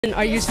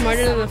Are you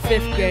smarter than a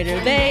fifth grader?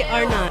 They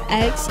are not.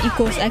 X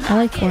equals X. I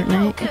like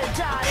Fortnite.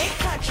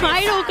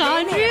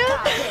 Mitochondria?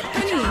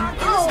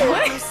 Oh.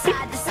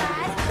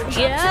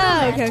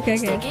 Yeah. Okay.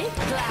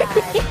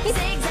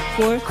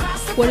 4.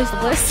 What is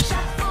the list?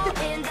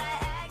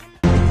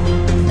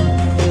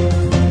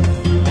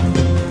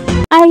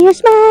 Are you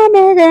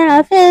smarter than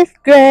a fifth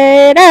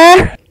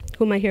grader?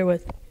 Who am I here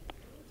with?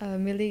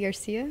 Millie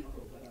Garcia.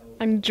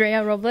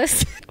 Andrea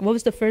Robles. What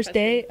was the first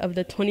day of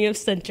the 20th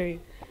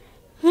century?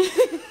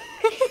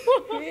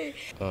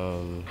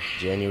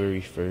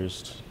 January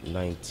 1st,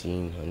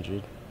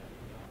 1900.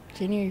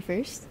 January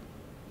 1st,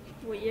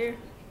 What year?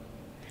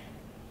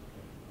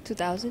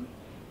 2000.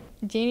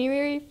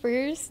 January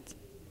 1st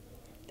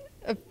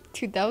of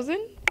 2000?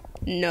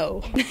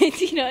 No.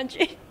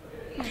 1900.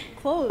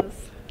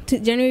 Close.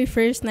 January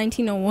 1st,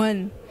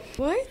 1901.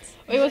 What?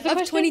 Wait, what's the Of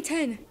question?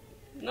 2010.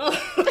 No.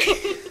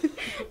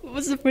 What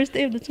was the first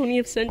day of the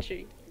 20th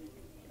century?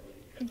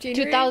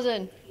 January?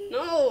 2000.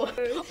 No.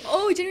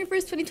 Oh, January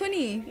 1st,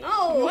 2020.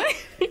 No. What?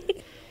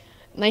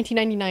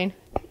 1999.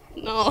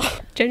 No.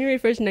 January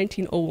 1st,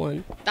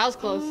 1901. That was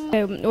close.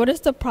 What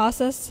is the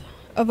process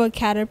of a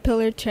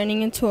caterpillar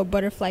turning into a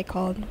butterfly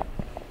called?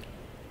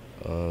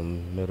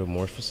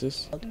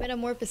 Metamorphosis.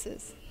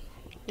 Metamorphosis.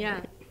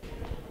 Yeah.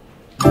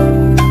 I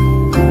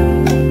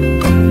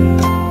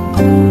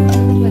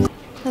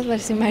was about to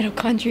say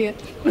mitochondria.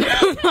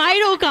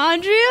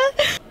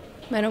 Mitochondria?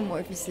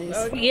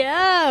 Metamorphosis.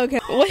 Yeah. Okay.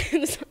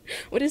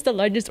 What is the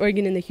largest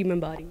organ in the human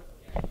body?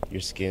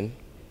 Your skin.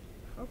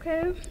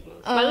 Okay.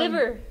 My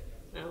liver.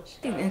 No.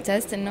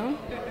 Intestine, no?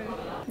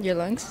 Your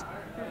lungs.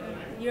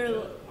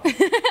 Your.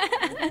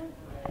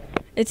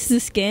 It's the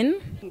skin.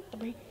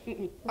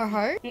 Our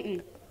heart.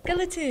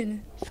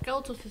 Skeleton.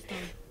 Skeletal system.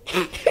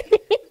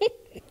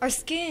 Our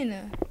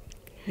skin.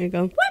 Here you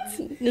go.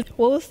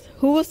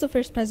 Who was the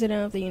first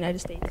president of the United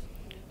States?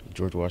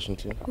 George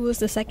Washington. Who was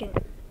the second?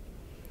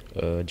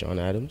 John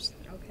Adams.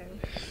 Okay.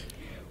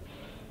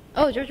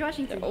 Oh, George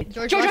Washington.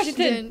 George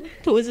Washington.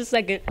 Who was the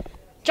second?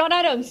 John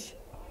Adams.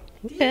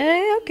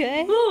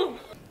 Okay.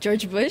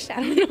 George Bush. I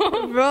don't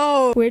know.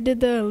 Bro, where did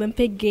the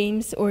Olympic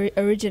Games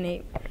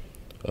originate?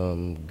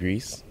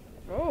 Greece.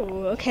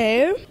 Oh,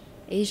 okay.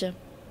 Asia.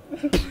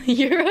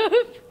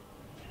 Europe.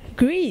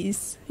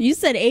 Greece. You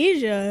said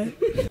Asia.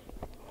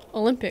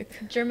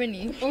 Olympic.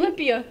 Germany.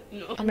 Olympia.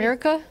 No.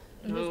 America.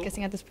 I'm just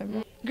guessing at this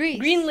point. Greece.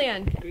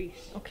 Greenland.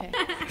 Greece. Okay.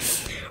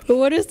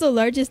 What is the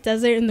largest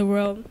desert in the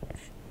world?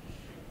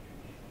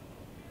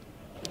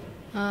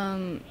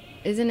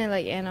 Isn't it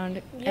like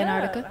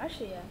Antarctica?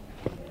 Actually, yeah.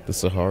 The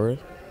Sahara.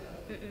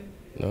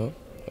 No.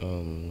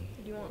 Do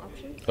you want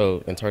options?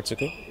 Oh,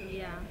 Antarctica.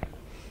 Yeah.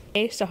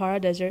 A. Sahara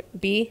Desert.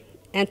 B.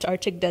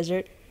 Antarctic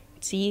Desert.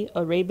 C.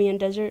 Arabian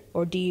Desert.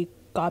 Or D.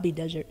 Gobi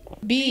Desert.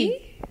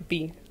 B.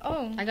 B.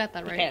 Oh. I got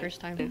that right Okay.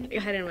 first time.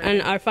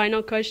 And our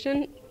final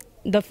question.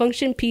 The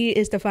function p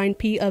is defined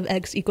p of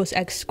x equals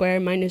x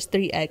squared minus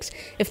 3x.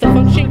 If the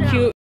function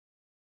q...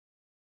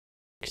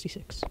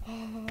 66.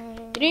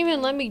 You didn't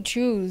even let me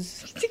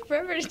choose. It took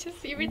forever to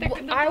just read the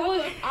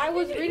I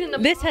was reading the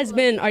This has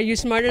been Are You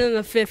Smarter Than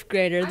a Fifth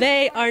Grader?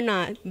 They are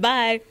not.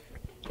 Bye.